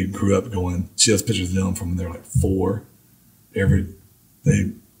 they grew up going. She has pictures of them from when they were like 4. They've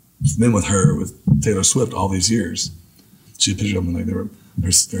been with her with Taylor Swift all these years. She had pictures of them like their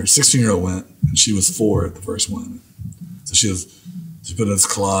 16-year-old went, and she was 4 at the first one. So she put this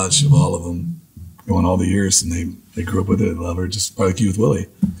collage of all of them going all the years, and they grew up with it. They love her, just probably like you with Willie.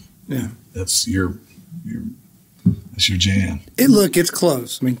 Yeah, that's your jam. It's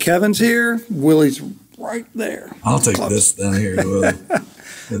close. I mean, Kevin's here, Willie's right there. I'll take this down here, Willie.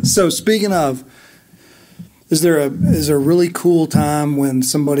 So speaking of, is there a really cool time when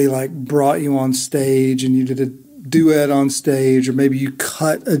somebody like brought you on stage and you did a duet on stage, or maybe you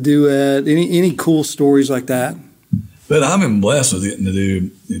cut a duet? Any cool stories like that? But I've been blessed with getting to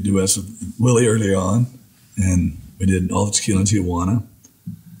do duets with Willie early on, and we did All the Tequila in Tijuana,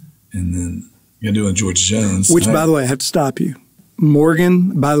 and then doing George Jones. Which, by the way, I have to stop you.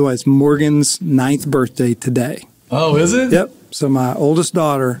 Morgan, by the way, it's Morgan's 9th birthday today. Oh, is it? Yep. So my oldest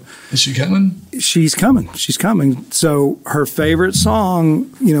daughter. Is she coming? She's coming. So her favorite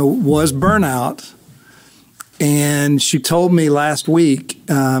song, was Burnout. And she told me last week,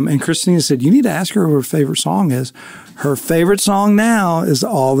 and Christina said, you need to ask her what her favorite song is. Her favorite song now is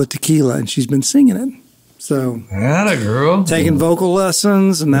All the Tequila, and she's been singing it. So, atta girl, taking vocal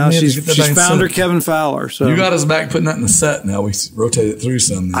lessons, and now she's found her Kevin Fowler. So you got us back putting that in the set. Now we rotate it through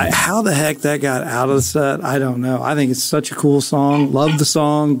some. How the heck that got out of the set, I don't know. I think it's such a cool song. Love the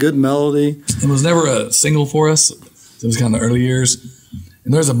song, good melody. It was never a single for us. It was kind of the early years,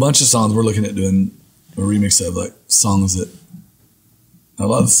 and there's a bunch of songs we're looking at doing a remix of, like songs that a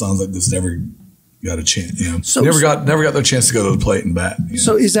lot of the songs like this never got a chance, never got their chance to go to the plate and bat.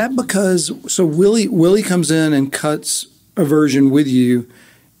 So is that because Willie comes in and cuts a version with you?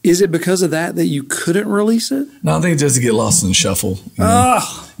 Is it because of that you couldn't release it? No, I think it's just to get lost in the shuffle.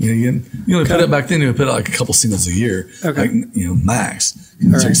 You put it back then. You put out like a couple singles a year, max.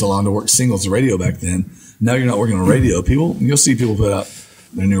 It took so long to work singles to radio back then. Now you're not working on radio. You'll see people put out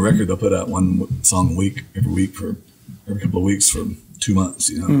their new record. They'll put out one song a week, every couple of weeks for 2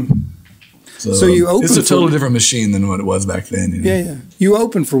 months. So you opened. It's a totally different machine than what it was back then. Yeah. You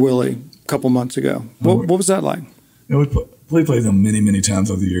opened for Willie a couple months ago. What was that like? We played him many, many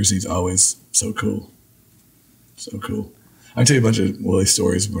times over the years. He's always so cool. So cool. I can tell you a bunch of Willie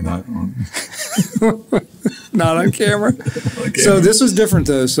stories, but we're not on. Not on camera. So this was different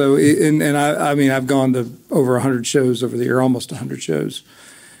though. So I mean I've gone to over 100 shows over the year, almost 100 shows,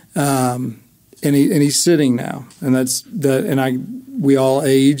 and he's sitting now, and we all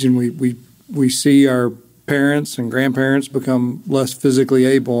age, and we see our parents and grandparents become less physically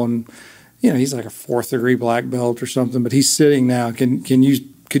able, and he's like a 4th degree black belt or something, but he's sitting now. Could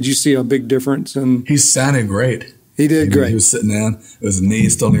you see a big difference? And he sounded great. He did great. He was sitting down. It was me,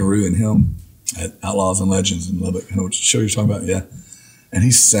 Stoney Rue, and him at Outlaws and Legends in Lubbock. I know what show you're talking about, yeah. And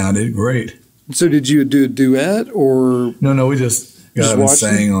he sounded great. So did you do a duet or? No, we just got him and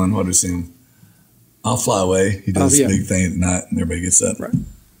sang on what was him. I'll Fly Away. He does this big thing at night, and everybody gets up. Right.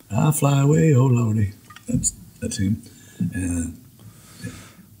 I'll fly away, oh Lordy. That's him. And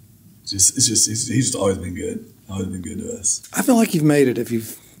he's just always been good. Always been good to us. I feel like you've made it if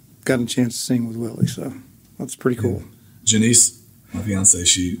you've gotten a chance to sing with Willie, so that's pretty cool. Yeah. Janice, my fiance,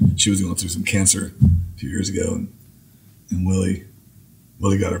 she was going through some cancer a few years ago, and Willie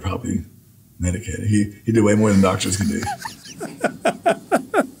got her probably medicated. He did way more than doctors could do.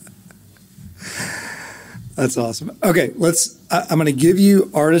 That's awesome. Okay, I'm going to give you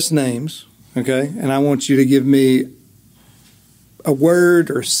artist names, okay? And I want you to give me a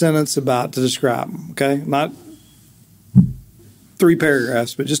word or a sentence to describe them, okay? Not 3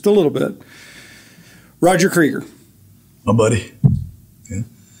 paragraphs, but just a little bit. Roger Krieger. My buddy. Yeah.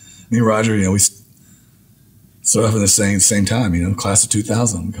 Me and Roger, we started off in the same time, class of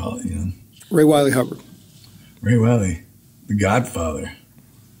 2000, we call it, Ray Wiley Hubbard. Ray Wiley, the Godfather,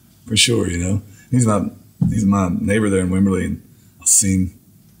 for sure, He's my neighbor there in Wimberley, and I'll see him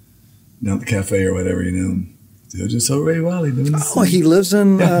down at the cafe or whatever, They'll just so Ray Wiley doing this. Oh, he lives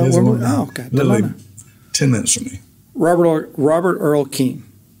in Wimberley? Oh, okay. Literally 10 minutes from me. Robert Earl Keen.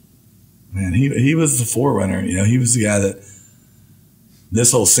 Man, he was the forerunner. He was the guy that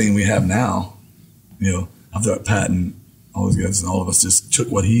this whole scene we have now, I thought Pat and all those guys and all of us just took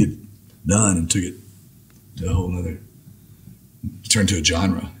what he had done and took it to a whole nother, turned to a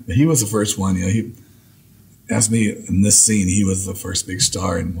genre. He was the first one, he asked me in this scene, he was the first big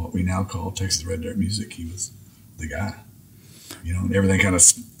star in what we now call Texas Red Dirt music. He was the guy, and everything kind of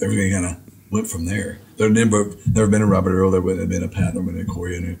went from there. There had never been a Robert Earl, there wouldn't have been a Pat, there wouldn't have been a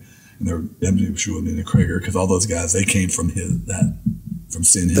Corey, and there sure wouldn't have been a Krager, because all those guys, they came from from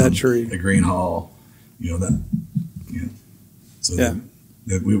seeing him at Green Hall, So the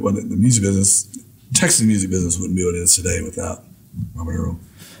music business, Texas music business wouldn't be what it is today without Robert Earl.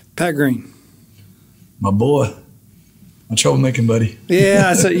 Pat Green. My boy. My troublemaking buddy. Yeah,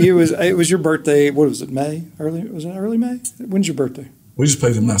 I said it was your birthday. What was it, May? Was it early May? When's your birthday? We just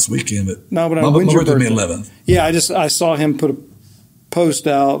played him last weekend, but my when's your birthday? May 11th. Yeah, I saw him put a post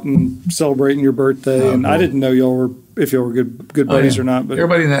out and celebrating your birthday, and cool. I didn't know if y'all were good buddies or not. But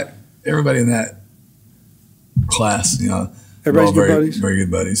everybody in that class, everybody's good buddies. Very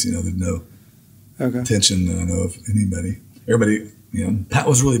good buddies. There's no tension that I know of anybody. Everybody, Pat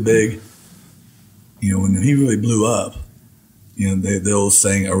was really big. When he really blew up, the old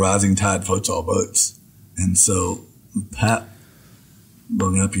saying, "A rising tide floats all boats," and so Pat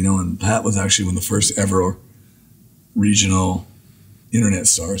blew up. And Pat was actually one of the first ever regional internet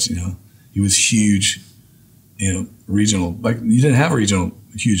stars. He was huge. Regional, like you didn't have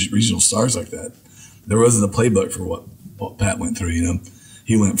huge regional stars like that. There wasn't a playbook for what Pat went through.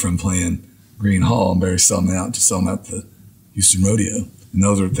 He went from playing Green Hall and Barry selling out to selling out the Houston Rodeo, and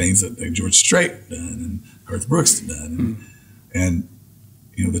those are things that George Strait done and Garth Brooks had done, and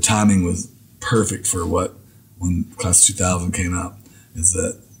the timing was perfect for when Class 2000 came out. Is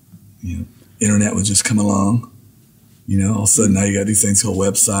that internet was just coming along. All of a sudden now you got these things called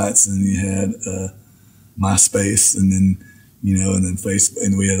websites, and you had MySpace, and then and then Facebook,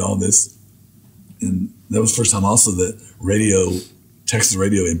 and we had all this, and that was the first time also that Texas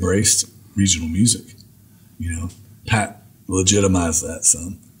radio embraced regional music. Pat legitimized that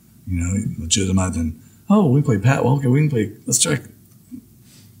some. Legitimized, and we play Pat. Well, okay, we can play. Let's try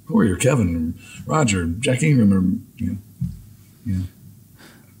Corey or Kevin or Roger, or Jack Ingram, or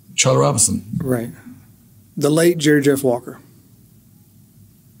Charlie Robinson. Right. The late Jerry Jeff Walker.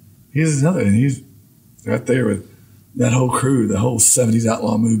 He's another, and he's right there with that whole crew, the whole 70s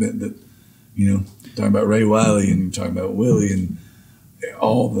outlaw movement that, talking about Ray Wiley and talking about Willie and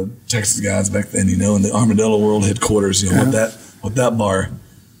all the Texas guys back then, in the Armadillo World headquarters, what that bar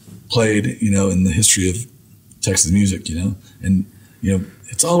played, in the history of Texas music, and,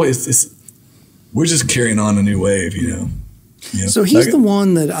 it's always, we're just carrying on a new wave, So he's the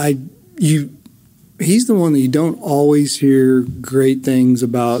one that he's the one that you don't always hear great things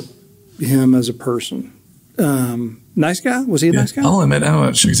about him as a person. Nice guy? Was he a nice guy? I only met him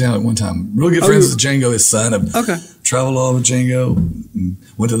at Sugar Town one time. Really good friends with Django, his son. I've traveled all with Django, and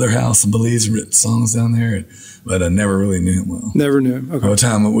went to their house in Belize and written songs down there, but I never really knew him well. Never knew him. Okay. By the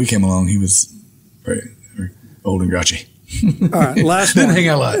time we came along, he was very, very old and grouchy. All right, last one. Didn't hang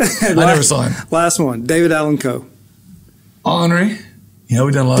out a lot. I never saw him. Last one, David Allen Coe. Henri.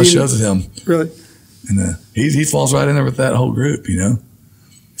 We've done a lot of shows with him. Really? And he falls right in there with that whole group, Yeah.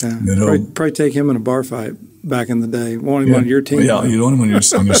 Probably take him in a bar fight back in the day. Want him on your team. Well, you don't want him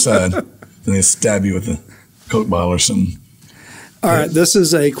on your side. Then they stab you with a Coke bottle or something. All right, this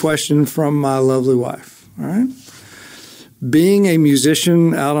is a question from my lovely wife. All right. Being a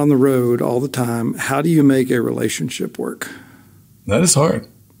musician out on the road all the time, how do you make a relationship work? That is hard.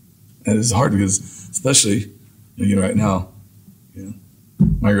 That is hard because, especially right now,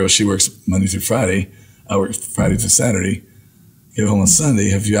 my girl, she works Monday through Friday. I work Friday through Saturday. Get home on Sunday,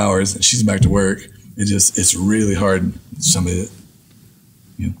 have a few hours, and she's back to work. It's really hard. Somebody that,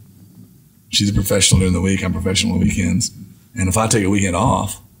 she's a professional during the week. I'm professional on weekends. And if I take a weekend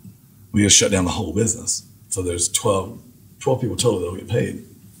off, we just shut down the whole business. So there's 12 people total that will get paid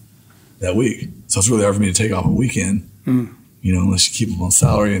that week. So it's really hard for me to take off a weekend, unless you keep them on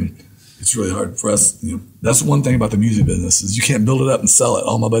salary. And it's really hard for us. That's one thing about the music business is you can't build it up and sell it.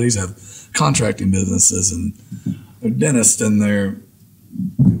 All my buddies have contracting businesses, and they're dentists and they're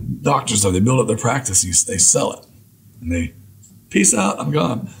doctors. So they build up their practice, and they sell it, and they peace out. I'm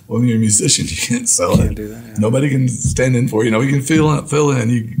gone. Well, when you're a musician, you can't sell it. Do that, yeah. Nobody can stand in for you. You can fill in.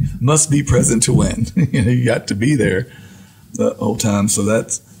 You must be present to win. You got to be there the whole time. So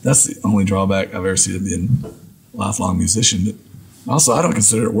that's the only drawback I've ever seen of being a lifelong musician. But also, I don't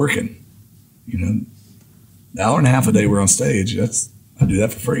consider it working. An hour and a half a day we're on stage. I do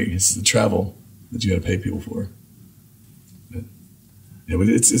that for free. It's the travel that you got to pay people for. But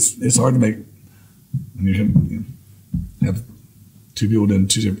it's hard to make when you have two people doing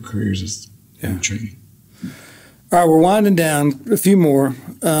two different careers. It's tricky. All right, we're winding down. A few more.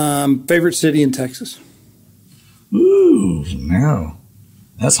 Favorite city in Texas? Ooh, now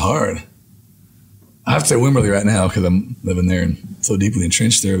that's hard. I have to say Wimberley right now because I'm living there and so deeply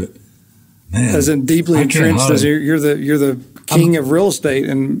entrenched there. But man, as in deeply entrenched as you're the king of real estate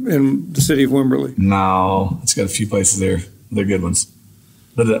in the city of Wimberley. No, it's got a few places there. They're good ones.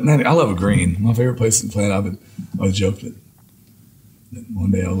 But man, I love Green. My favorite place in the planet. I always joked that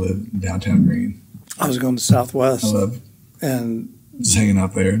one day I'll live in downtown Green. I was going to Southwest. I love and just hanging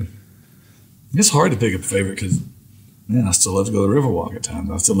out there. It's hard to pick a favorite because, man, I still love to go to the Riverwalk at times.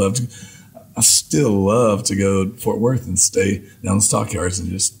 I still love to go to Fort Worth and stay down the stockyards and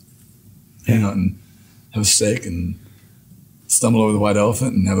just hang out and have a steak and stumble over the white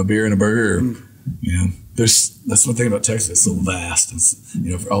elephant and have a beer and a burger. Or, you know, that's one thing about Texas. It's so vast. It's,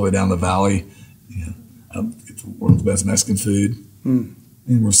 you know, all the way down the valley. You know, it's the world's best Mexican food. And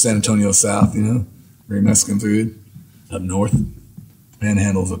we're San Antonio South, you know, very Mexican food. Up north, the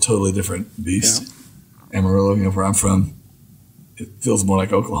Panhandle's a totally different beast. Yeah. Amarillo, you know, where I'm from, it feels more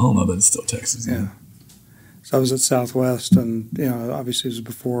like Oklahoma, but it's still Texas. Yeah. So I was at Southwest, and you know, obviously it was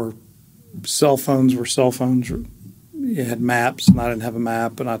before cell phones were cell phones. You had maps, and I didn't have a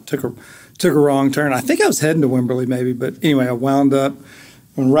map, and I took a wrong turn. I think I was heading to Wimberley, maybe, but anyway, I wound up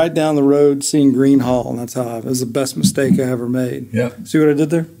and right down the road seeing Green Hall, and that's how it was the best mistake I ever made. Yeah. See what I did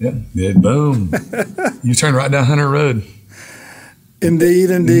there? Yeah. Yeah. Boom. You turned right down Hunter Road. Indeed.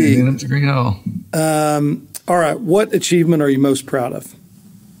 And up to Green Hall. All right. What achievement are you most proud of?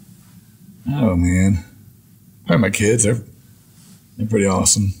 Oh man, probably my kids. They're pretty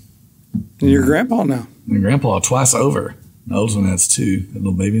awesome. And you're grandpa now. My grandpa twice over. My oldest one has two. A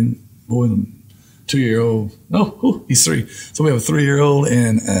little baby boy, and a 2-year-old. Oh, he's 3. So we have a 3-year-old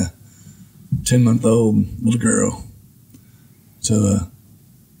and a 10-month-old little girl. So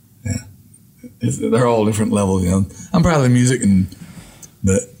yeah, they're all different levels. You know, I'm proud of the music,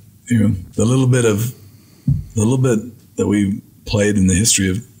 but you know, the little bit that we played in the history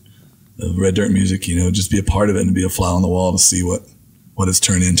of Red Dirt music, you know, just be a part of it and be a fly on the wall to see what it's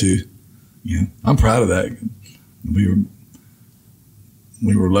turned into. You know, I'm proud of that. We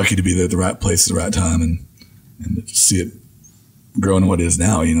were lucky to be there at the right place at the right time and to see it grow into what it is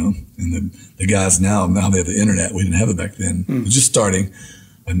now, you know. And the guys now they have the internet. We didn't have it back then. It was just starting.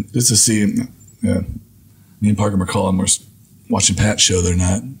 And just to see, me and Parker McCollum were watching Pat's show the other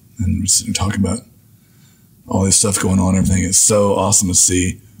night and we're sitting talking about all this stuff going on and everything. It's so awesome to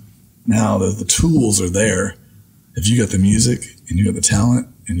see now that the tools are there. If you got the music and you got the talent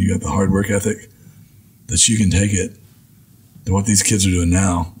and you got the hard work ethic, that you can take it to what these kids are doing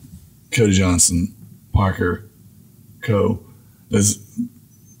now. Cody Johnson, Parker, Cody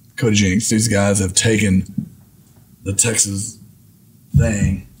Jinks, these guys have taken the Texas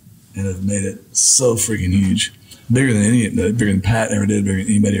thing and have made it so freaking huge. Bigger than Pat ever did, bigger than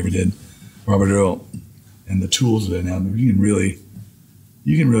anybody ever did. Robert Earl. And the tools are there now. You can really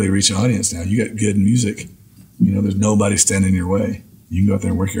reach an audience now. You got good music. You know, there's nobody standing in your way. You can go out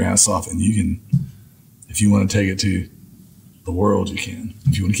there and work your ass off, and you can, if you want to take it to the world, you can.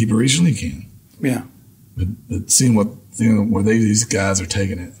 If you want to keep it regional, you can. Yeah. But seeing where these guys are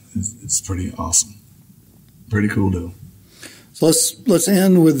taking it, it's pretty awesome. Pretty cool deal. So let's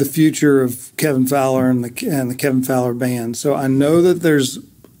end with the future of Kevin Fowler and the Kevin Fowler Band. So I know that there's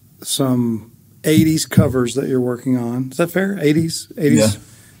some 80s covers that you're working on. Is that fair? 80s? Yeah.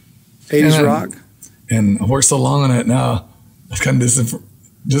 80s rock? And I've worked so long on it now, I've kind of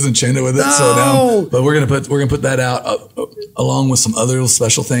disenchanted with it. No! So now, but we're gonna put that out along with some other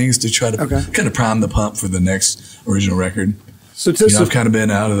special things to try to kind of prime the pump for the next original record. So I've kind of been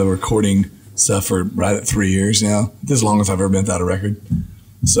out of the recording stuff for right at 3 years now. This is as long as I've ever been without a record.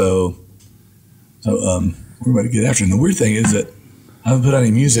 So we're about to get after it. And the weird thing is that I haven't put out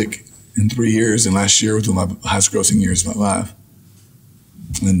any music in 3 years, and last year was one of my highest grossing years of my life.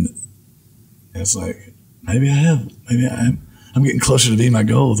 And it's like, maybe I have. Maybe I am. I'm getting closer to being my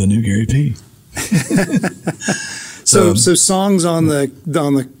goal, the new Gary P. So songs on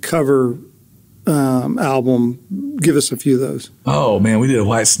the cover album, give us a few of those. Oh man, we did a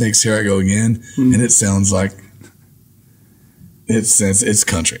White Snake's Here I Go Again, and it sounds like it's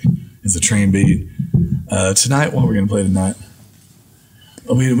country. It's a train beat. Tonight, what we're going to play tonight?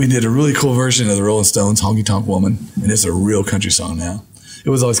 We did a really cool version of the Rolling Stones' Honky Tonk Woman, and it's a real country song now. It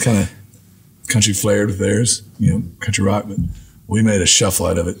was always kind of country flared with theirs, you know, country rock, but we made a shuffle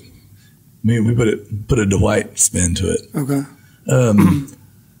out of it. We put a Dwight spin to it. Okay.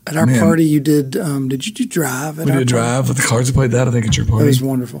 At our party, you did you do Drive? We did Drive with the Cards. We played that, I think, at your party. That was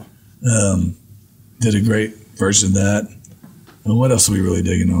wonderful. Did a great version of that. And what else are we really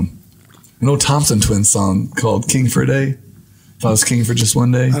digging on? an old Thompson Twins song called King for a Day. If I was king for just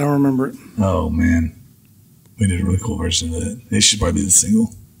one day. I don't remember it. Oh, man. We did a really cool version of it. It should probably be the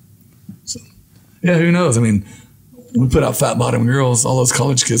single. So, yeah, who knows? I mean, we put out Fat Bottom Girls. All those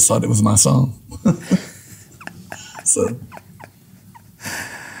college kids thought it was my song. So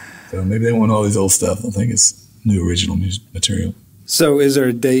maybe they want all these old stuff. I think it's new original music material. So is there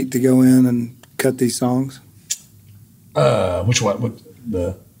a date to go in and cut these songs? Which one? What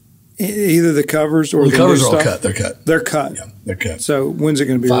the? Either the covers or the covers new are all stuff? cut. They're cut. They're cut. Yeah, they're cut. So when's it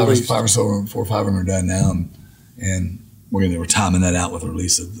going to be released? 4 or 5 of them are done now, and we're timing that out with the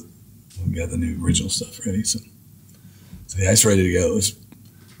release of we got the new original stuff ready. So yeah, it's ready to go. It's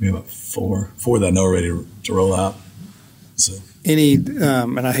maybe about four that I know are ready to roll out. So any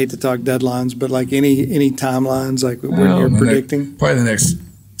and I hate to talk deadlines, but like any timelines, like when you're predicting? Probably the next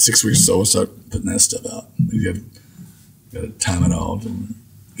 6 weeks or so we'll start putting that stuff out. You got to time it all to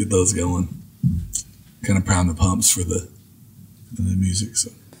get those going. Kind of prime the pumps for the new music.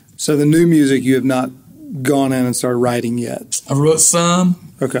 So the new music you have not gone in and started writing yet? I wrote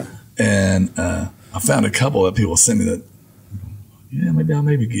some. Okay. And I found a couple that people sent me that, maybe I'll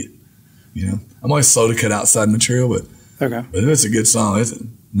get, I'm always slow to cut outside material, but if it's a good song,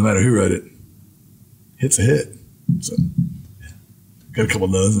 no matter who wrote it, it's a hit. So, yeah. Got a couple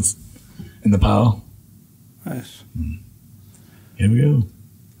dozens in the pile. Nice. Here we go.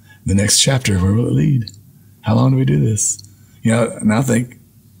 The next chapter, where will it lead? How long do we do this? And I think,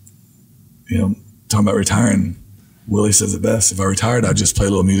 talking about retiring, Willie says it best. If I retired, I'd just play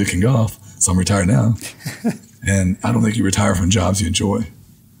a little music and golf. So I'm retired now. And I don't think you retire from jobs you enjoy.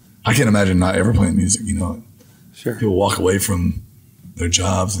 I can't imagine not ever playing music, Sure. People walk away from their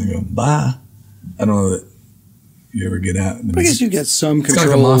jobs and go, bye. I don't know that you ever get out. I guess you get some control. It's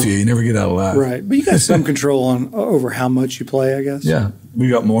kind of like a mafia. You never get out alive. Right. But you got some control over how much you play, I guess. Yeah. We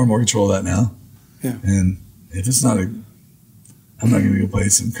got more and more control of that now. Yeah. And if it's not I'm not going to go play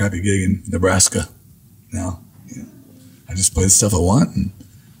some crappy gig in Nebraska now. I just play the stuff I want, and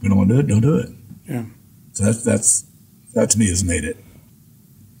if we don't want to do it, don't do it. Yeah. So that to me has made it.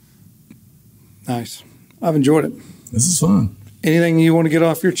 Nice. I've enjoyed it. This is fun. Anything you want to get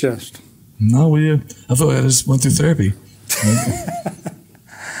off your chest? No, I feel like I just went through therapy. I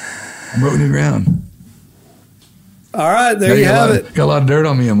broke new ground. All right, there you have it. Got a lot of dirt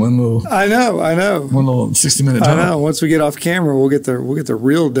on me in one little. I know. One little 60-minute talk. I know. Once we get off camera, we'll get the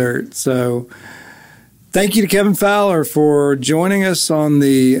real dirt. So, thank you to Kevin Fowler for joining us on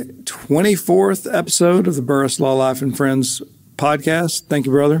the 24th episode of the Burress Law Life and Friends podcast. Thank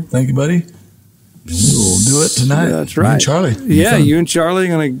you, brother. Thank you, buddy. We'll do it tonight. That's right. You and Charlie. Yeah, you and Charlie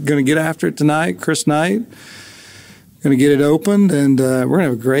are gonna get after it tonight. Chris Knight going to get it opened, and we're going to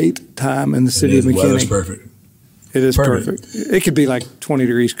have a great time in the city of McKinney. The weather's perfect. It is perfect. It could be like 20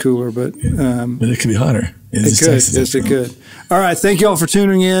 degrees cooler, but it could be hotter. It could. Yes, it could. All right. Thank you all for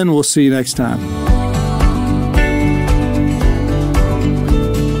tuning in. We'll see you next time.